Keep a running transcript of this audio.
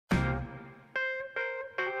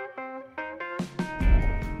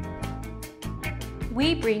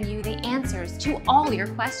we bring you the answers to all your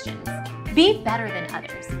questions. Be better than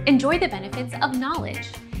others. Enjoy the benefits of knowledge.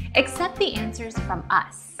 Accept the answers from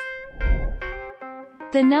us.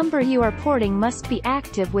 The number you are porting must be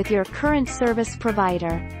active with your current service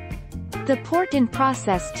provider. The port-in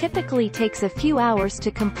process typically takes a few hours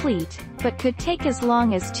to complete, but could take as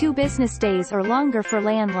long as 2 business days or longer for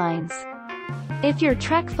landlines. If your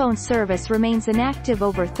TracFone service remains inactive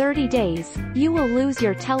over 30 days, you will lose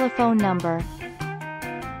your telephone number.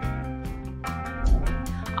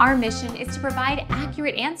 Our mission is to provide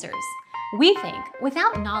accurate answers. We think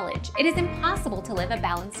without knowledge, it is impossible to live a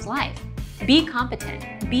balanced life. Be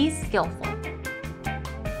competent, be skillful.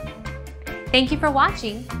 Thank you for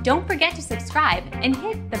watching. Don't forget to subscribe and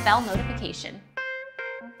hit the bell notification.